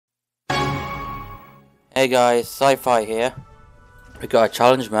Hey guys, Sci-Fi here. We got a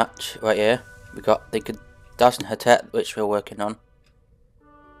challenge match right here. We got the Hutet, which we're working on,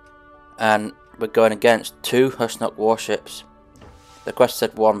 and we're going against two HusNock Warships. The quest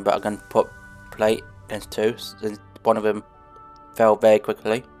said one, but I'm going to play against two since one of them fell very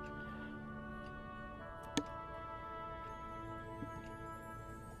quickly.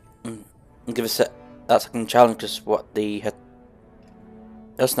 And give us that second challenge because what the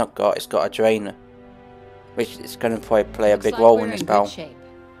HusNock got, it's got a drainer, which is going to probably play a big role in this battle.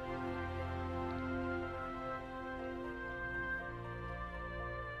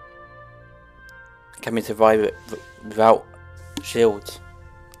 Can we survive it without shields?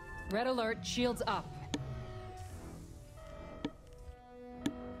 Red alert, shields up.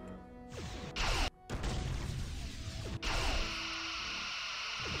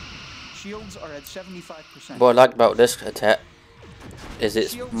 Shields are at 75%. What I like about this attack is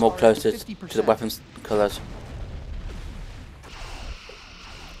it's more closer to the weapons colours.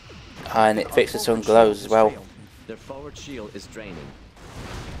 And it fixes some glows as well. Their forward shield is draining.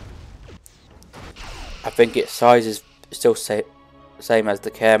 I think its size is still same as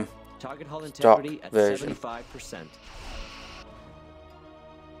the cam Target hull stock integrity at version. 75%.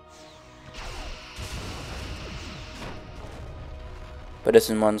 But this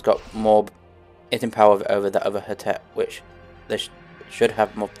one's got more hitting power over the other attack, which they should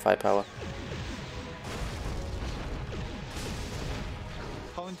have more firepower.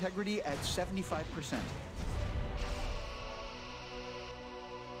 Hull integrity at 75%.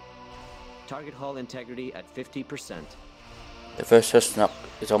 Target hull integrity at 50%. The first HusNock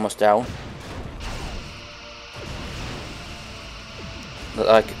is almost down. Look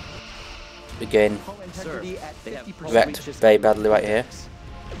like we gain Hull integrity at 50%. wrecked very badly right here.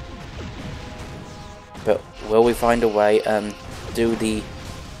 But will we find a way and do the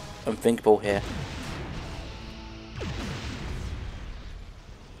unthinkable here?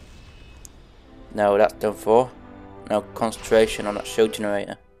 No, that's done for. No concentration on that shield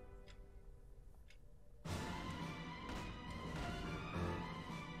generator.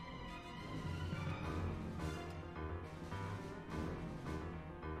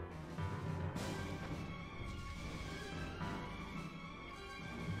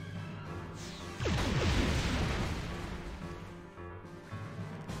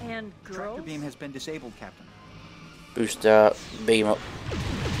 And Tractor beam has been disabled, Captain. Boost beam up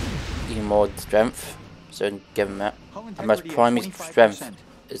even more strength, so give them that. Hull And most integrity at primary 25%. strength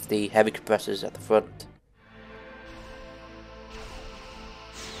is the heavy compressors at the front.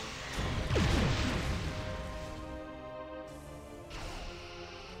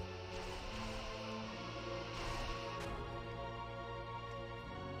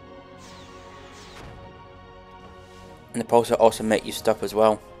 And the pulsar also make you stop as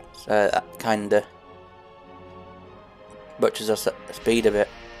well, so that kinda butchers us at the speed of it.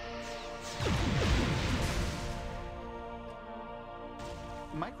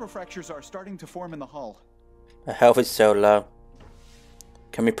 Microfractures are starting to form in the hull. The health is so low.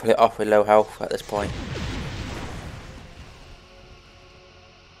 Can we pull it off with low health at this point?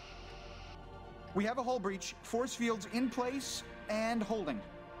 We have a hull breach, force fields in place and holding.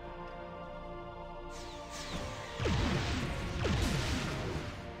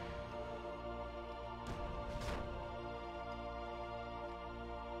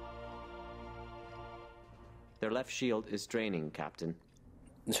 Their left shield is draining, Captain.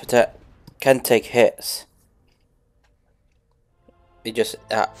 This attack can take hits. It just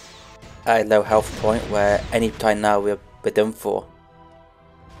at a low health point where any time now we're done for.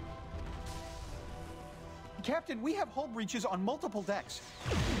 Captain, we have hull breaches on multiple decks.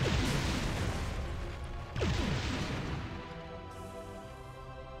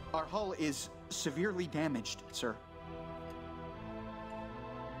 Our hull is severely damaged, sir.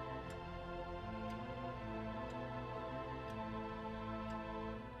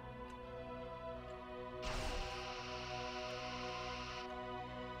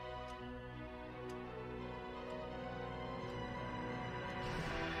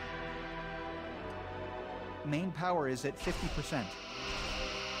 Main power is at 50%.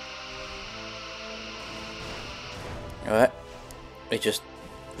 Alright, we just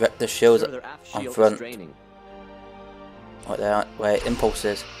wreck the shields Sir, their aft on shield is front, draining. right there, where impulse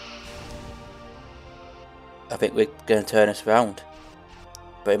is. I think we're going to turn this around,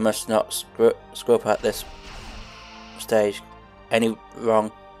 but it must not screw up at this stage. Any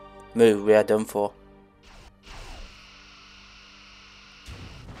wrong move, we are done for.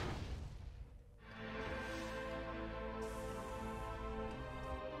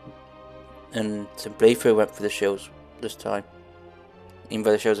 And some bleed-through went for the shields this time, even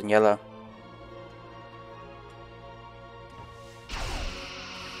though the shields in yellow.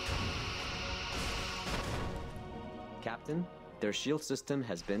 Captain. Their shield system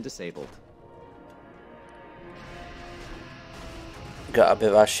has been disabled. Got a bit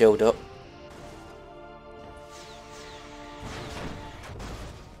of our shield up.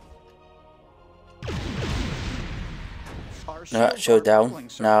 Our No, that shields shield are down. falling,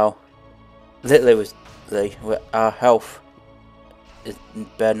 sir. Now, literally with our health is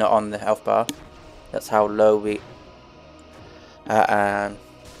barely not on the health bar. That's how low we are, and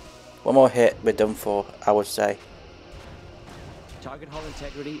one more hit we're done for, I would say. Target hull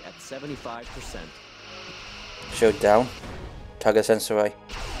integrity at 75%. Shield down. Target sensor array.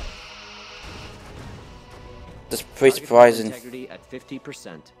 That's pretty Target hull surprising. integrity at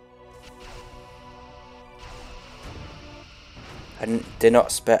 50%. I did not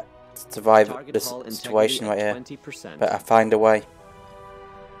expect to survive Target this hull situation right integrity here, at 20%. but I find a way.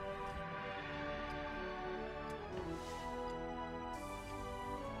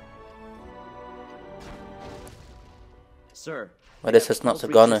 Sir, Well, we this have is not so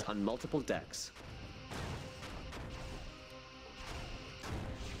hull gonna. breaches on multiple decks.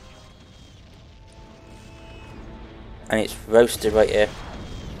 And it's roasted right here.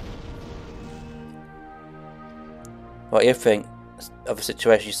 What do you think of the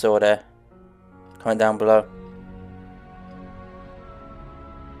situation you saw there? Comment down below.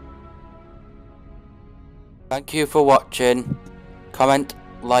 Thank you for watching. Comment,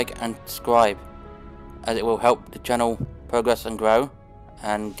 like and subscribe, as it will help the channel progress and grow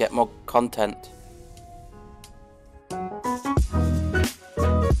and get more content.